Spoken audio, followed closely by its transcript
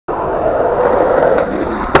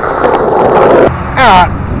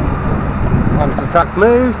Once the truck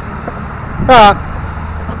moves.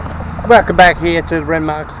 Welcome back here to the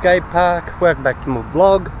Renmark Skate Park. Welcome back to my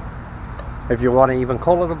vlog, if you want to even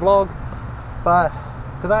call it a vlog. But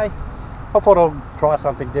today I thought I'd try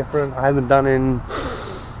something different. I haven't done in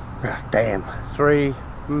 3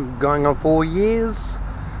 going on 4 years,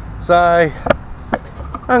 so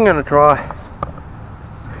I'm going to try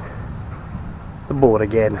the board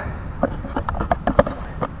again.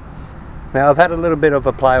 Now I've had a little bit of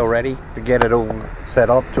a play already to get it all set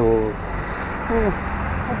up to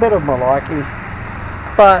a bit of my liking,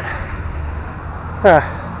 but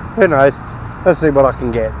who knows, let's see what I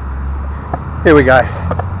can get. Here we go.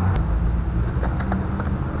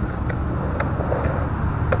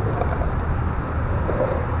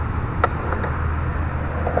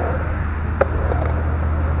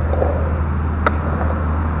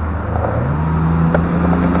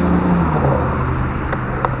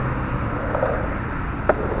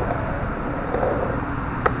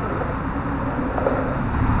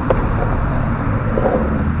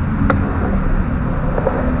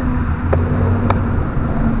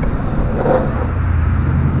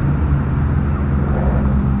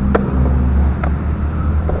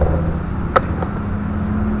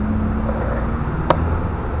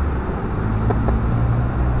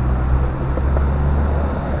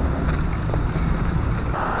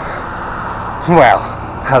 Well,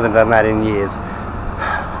 haven't done that in years.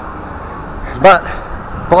 But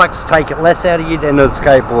bikes take it less out of you than a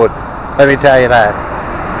skateboard, let me tell you that.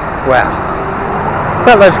 Wow.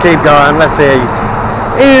 But let's keep going. Let's see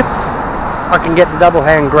if I can get the double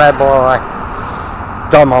hand grab by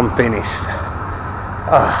the time I'm finished.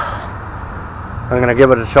 I'm going to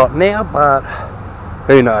give it a shot now, but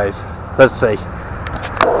who knows. Let's see.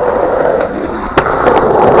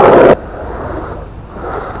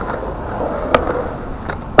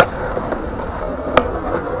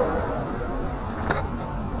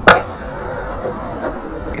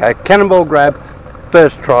 Okay, cannonball grab,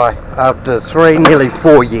 first try after nearly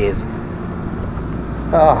 4 years.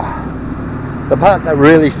 The part that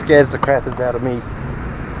really scares the crappers out of me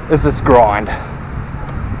is this grind.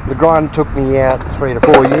 The grind took me out 3 to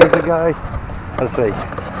 4 years ago. Let's see.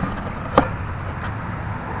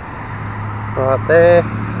 Right there.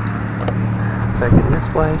 Take it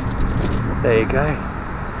this way. There you go.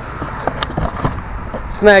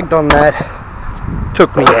 Snagged on that.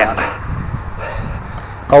 Took me out.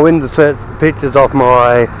 I'll insert pictures of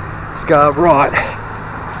my scar right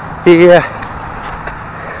here,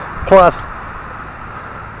 plus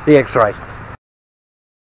the x-ray.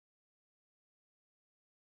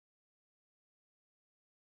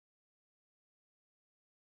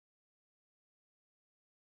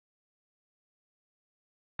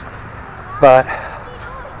 But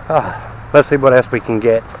let's see what else we can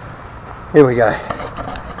get. Here we go.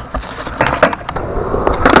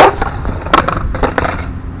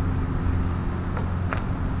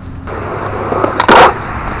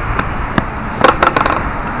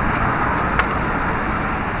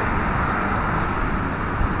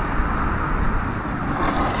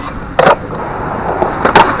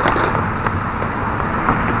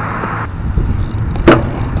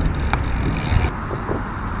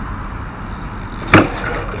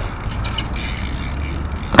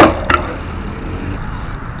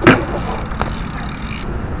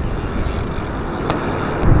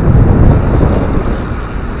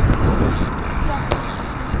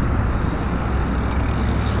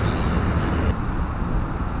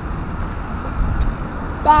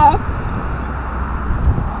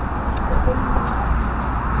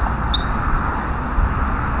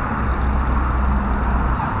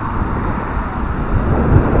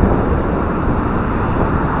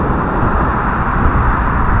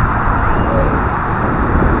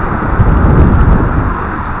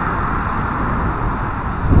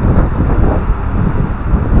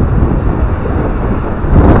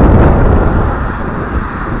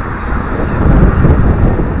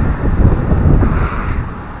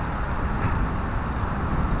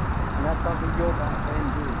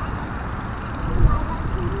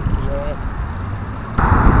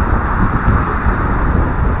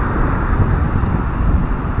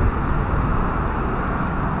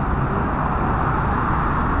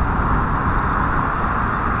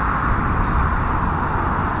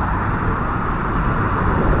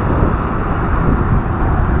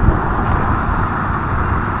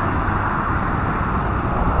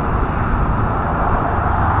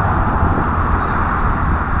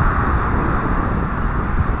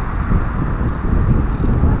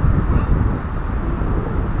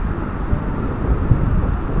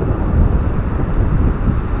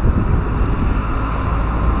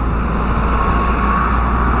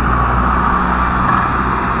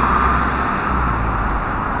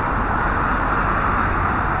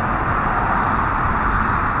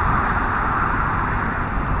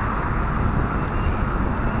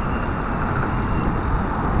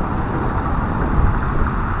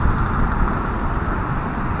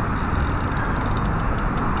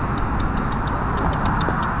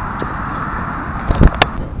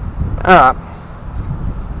 Alright.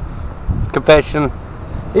 Confession.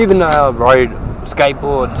 Even though I rode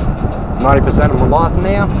skateboards 90% of my life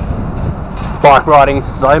now, bike riding's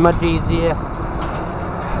so much easier.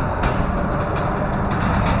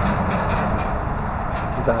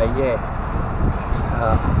 So yeah,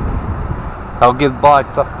 I'll give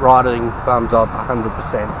bike riding thumbs up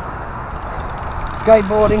 100%.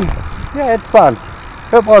 Skateboarding, yeah, it's fun.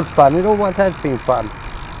 It was fun, it always has been fun.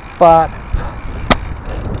 But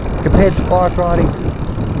compared to bike riding,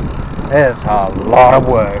 it's a lot of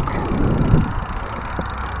work.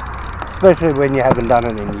 Especially when you haven't done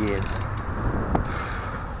it in years.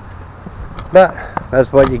 But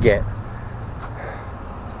that's what you get.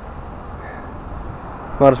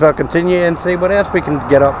 Might as well continue and see what else we can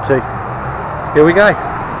get up to. Here we go.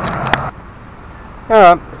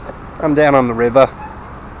 Alright, I'm down on the river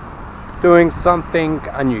doing something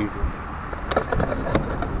unusual.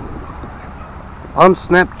 On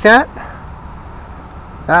Snapchat,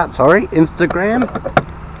 Instagram,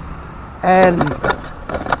 and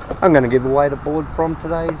I'm going to give away the board from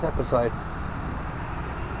today's episode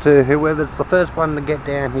to whoever's the first one to get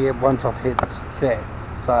down here once I've hit share.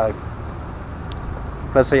 So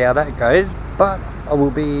let's see how that goes, but I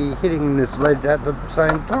will be hitting this ledge at the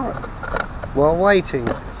same time while waiting,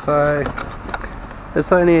 so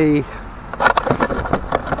it's only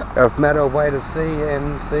a matter of wait to see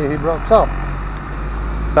and see who rocks up.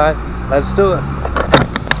 So let's do it.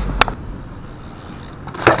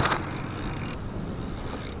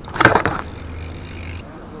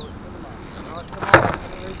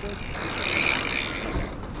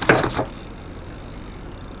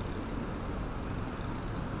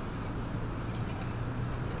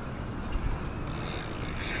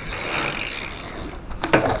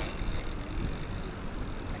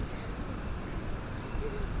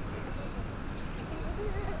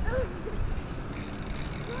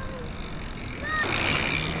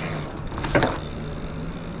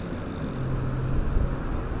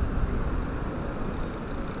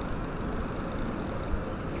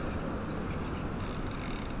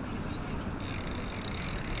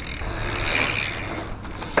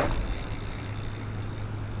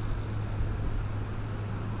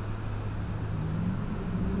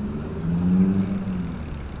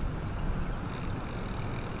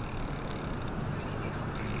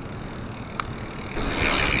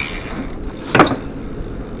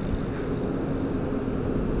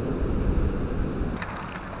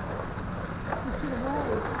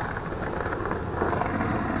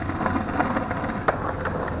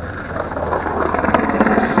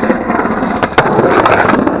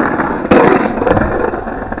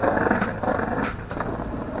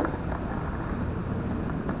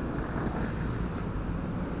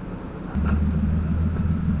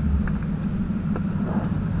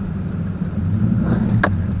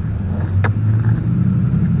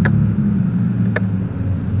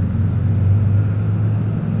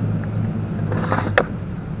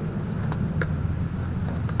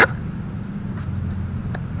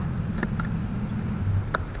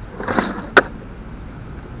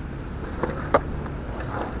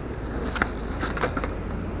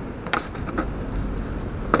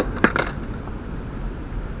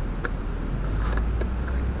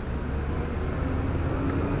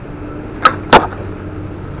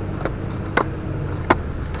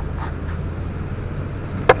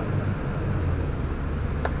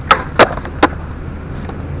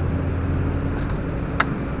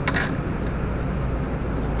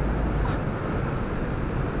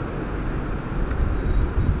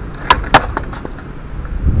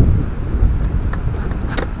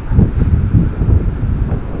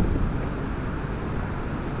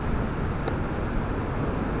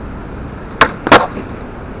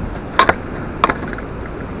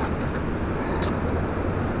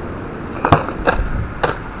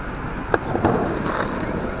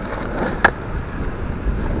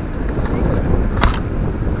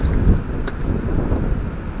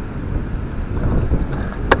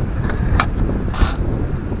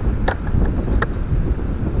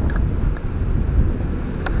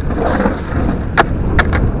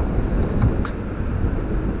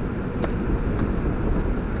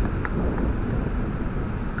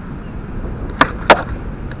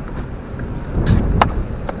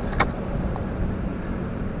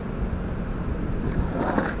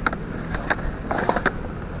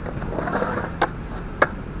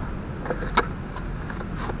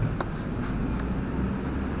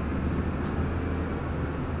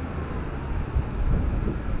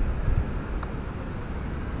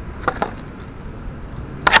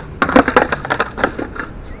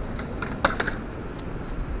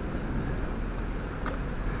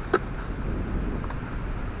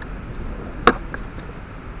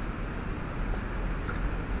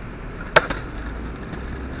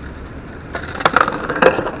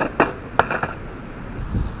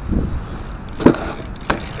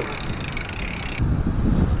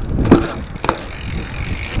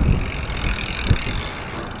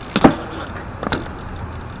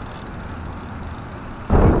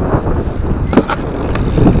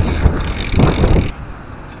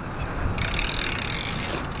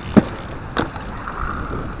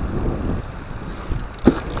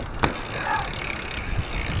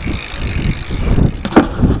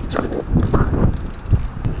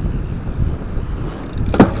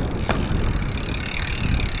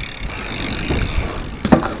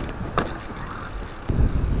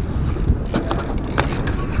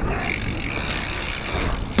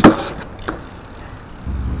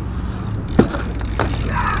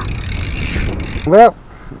 Well,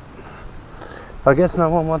 I guess no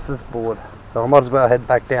one wants this board, so I might as well head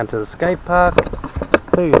back down to the skate park.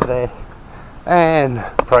 Who's there? And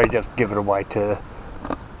probably just give it away to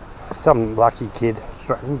some lucky kid,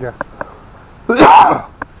 stranger.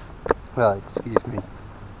 Well, excuse me.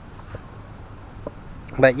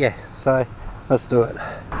 But yeah, so let's do it.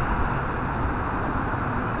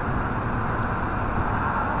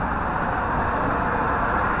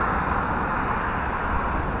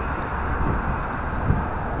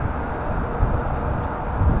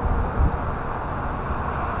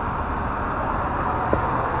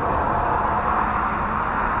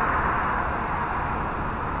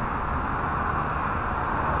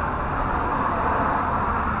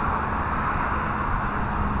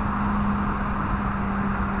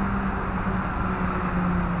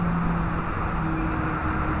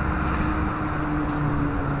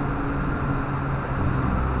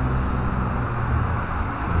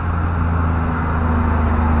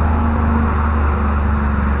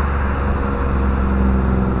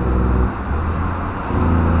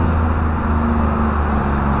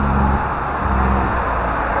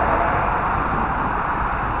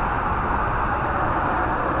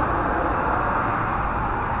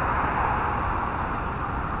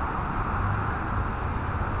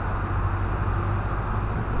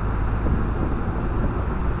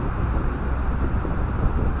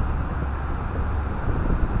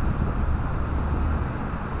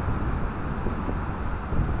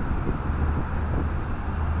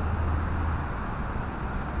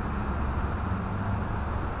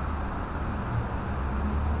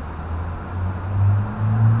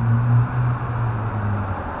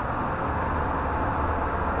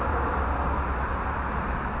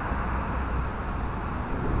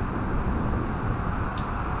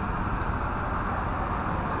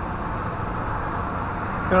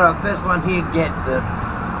 Alright, first one here gets it.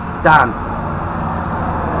 Done.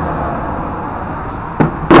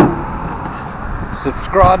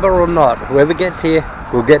 Subscriber or not, whoever gets here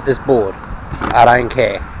will get this board. I don't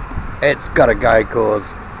care. It's gotta go, cause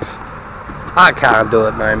I can't do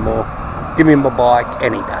it no more. Give me my bike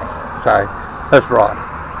any day. So, let's ride.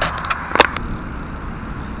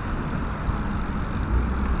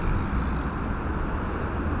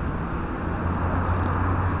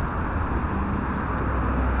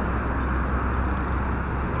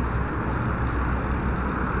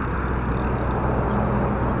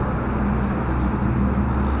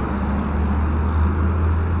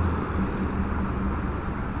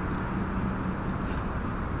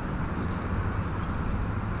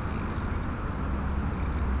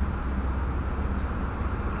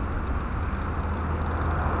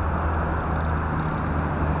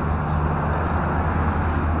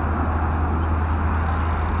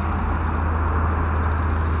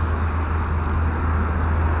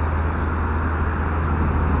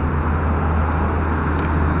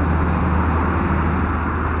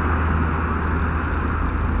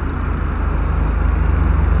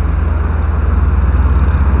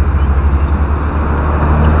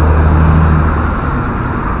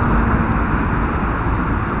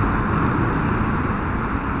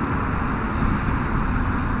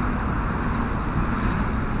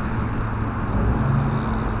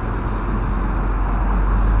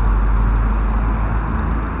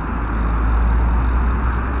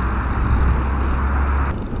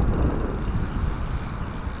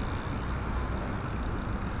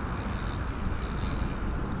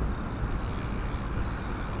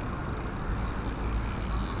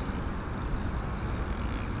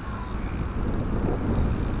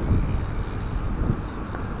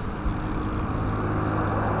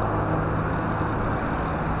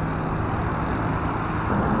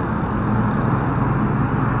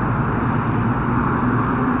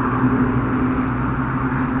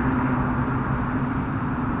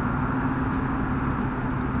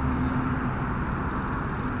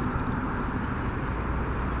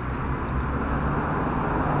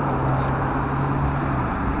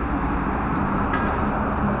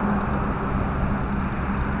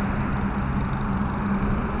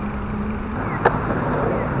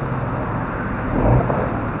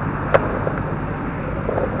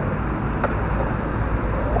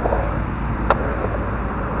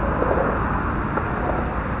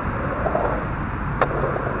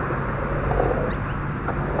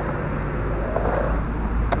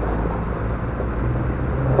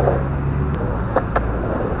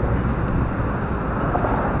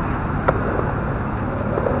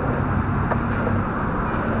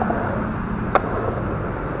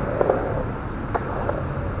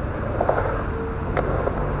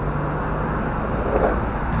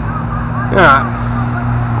 Alright,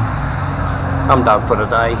 I'm done for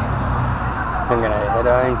today. I'm going to head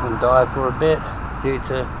home and dive for a bit due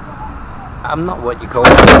to, I'm not what you call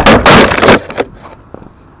it.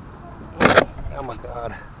 Oh my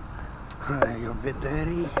god. You're a bit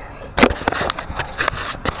dirty.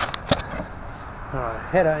 Alright,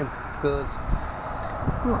 head home because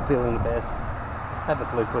I'm not feeling the best. Had the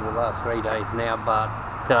flu for the last 3 days now, but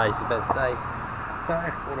today's the best day. So I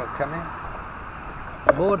thought I'd come in.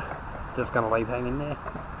 The board, just going to leave hanging there.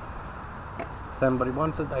 If somebody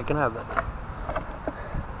wants it, they can have it.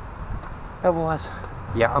 Otherwise,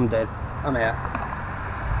 yeah, I'm dead. I'm out.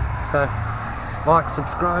 So, like,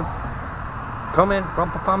 subscribe, comment,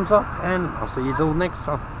 drop a thumbs up, and I'll see you all next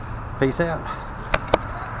time. Peace out.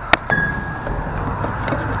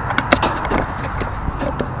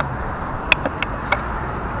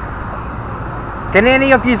 Can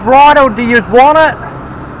any of you ride or do you want it?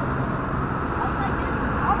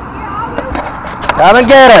 Come and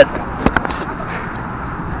get it.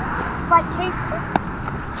 Like keep it.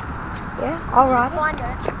 Yeah, alright.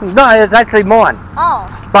 No, it's actually mine. Oh.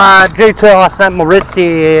 But due to I snapped my wrist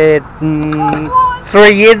here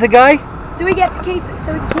 3 years ago. Do we get to keep it?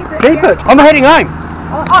 So we can keep it? Keep it. I'm heading home.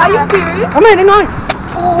 Oh, are you serious? I'm heading home.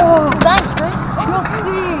 Oh, thanks, dude. You're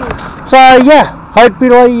sick. So yeah,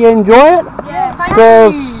 hopefully you enjoy it. Yeah,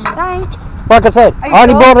 Because, thanks. like I said, I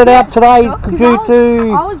only brought it out today due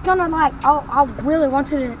to... I was gonna like, I really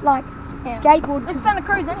wanted to like skateboard. It's Santa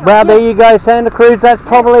Cruz anyway. Well, there you go, Santa Cruz. That's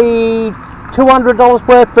probably $200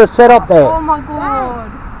 worth for setup there. Oh my god.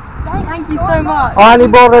 Thank you so much. I only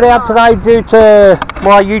brought it out today due to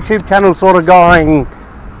my YouTube channel sort of going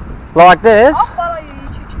like this. I'll follow your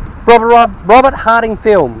YouTube channel. Robert Harding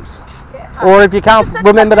Films. Yeah. Or if you can't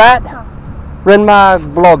remember that,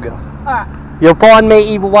 Renmark Blogger. Alright. You'll find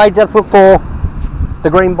me either way, just look for the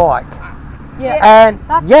green bike. Yeah. And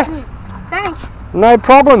yeah. Good. Thanks. No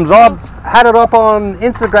problems. I've had it up on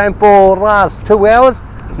Instagram for the last 2 hours.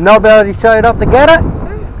 Nobody showed up to get it.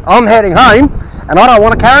 I'm heading home and I don't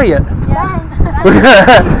want to carry it.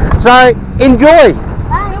 Yeah. So enjoy.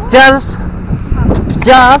 Just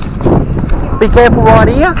be careful right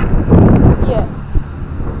here. Yeah.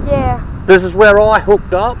 Yeah. This is where I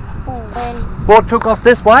hooked up. And Board took off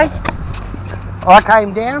this way. I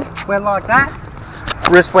came down, went like that.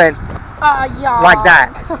 Wrist went yeah. like that.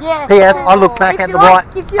 Yeah. P.S. I looked back at the right.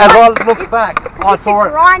 As I looked back, I saw it.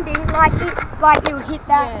 Grinding like it would hit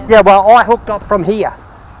that. Yeah, well, I hooked up from here.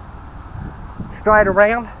 Straight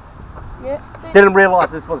around. Yeah. Didn't realise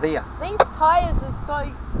this was here. These tyres are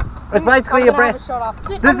so... It's basically a brand.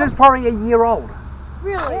 This is probably a year old.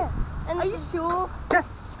 Really? Yeah. And are you sure? Yeah.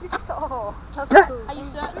 Oh, Yeah. cool. Are you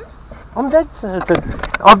certain? I'm dead certain.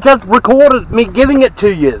 I've just recorded me giving it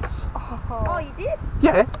 2 years. Oh, you did?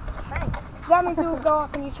 Yeah. Thanks. That means it will go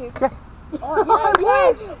up on YouTube. Yeah. Oh,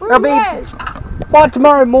 yeah. It'll be, by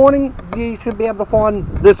tomorrow morning, you should be able to find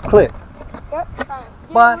this clip. Yep.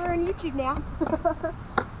 But- we're on YouTube now.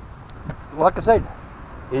 Like I said,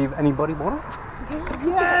 if anybody want it,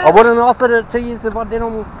 Yeah. I wouldn't have offered it to you if I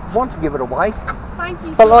didn't want to give it away. Thank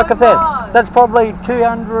you But like so I said, much. that's probably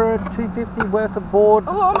 200, 250 worth of board,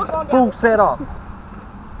 full setup.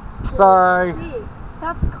 So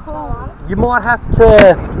That's cool. you might have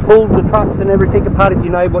to pull the trucks and everything apart if you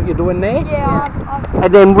know what you're doing there. Yeah.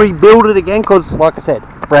 And then rebuild it again because, like I said,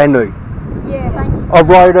 brand new. Yeah. Thank you. I've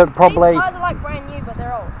rode it probably, These tires are like brand new, but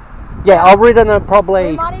they're old. yeah, I've ridden it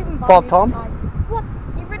probably We might even buy 5 new times. tires. What?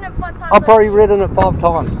 You've ridden it 5 times? I've probably already? ridden it 5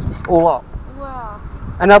 times, all up. Wow.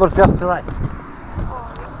 And that was just today.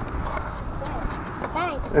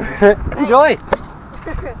 Thanks. Enjoy!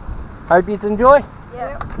 Hope you enjoy.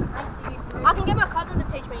 Yeah. I can get my cousin to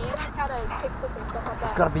teach me. He knows how to kickflip and stuff like that.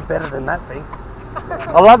 It's got to be better than that thing.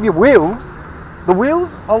 I love your wheels. The wheels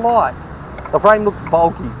I like. The frame looks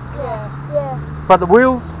bulky. Yeah. Yeah. But the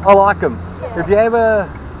wheels, I like them. Yeah. If you ever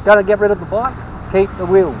got to get rid of the bike, keep the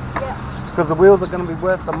wheels. Yeah. Because the wheels are going to be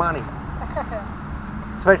worth the money.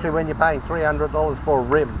 Especially when you're paying $300 for a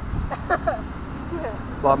rim.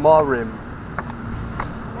 Like my rim.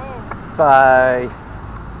 Man. So,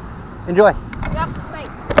 enjoy. Yep.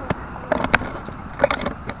 Thanks.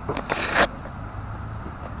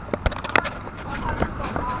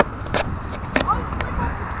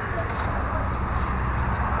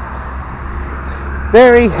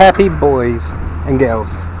 Very happy boys and girls.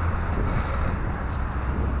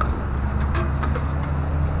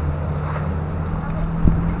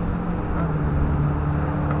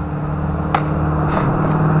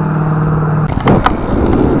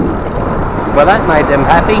 Well, that made them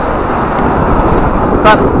happy.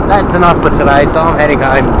 But that's enough for today, so I'm heading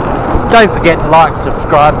home. Don't forget to like,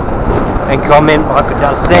 subscribe and comment like I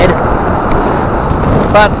just said.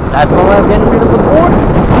 But that's all I'm getting rid of the board.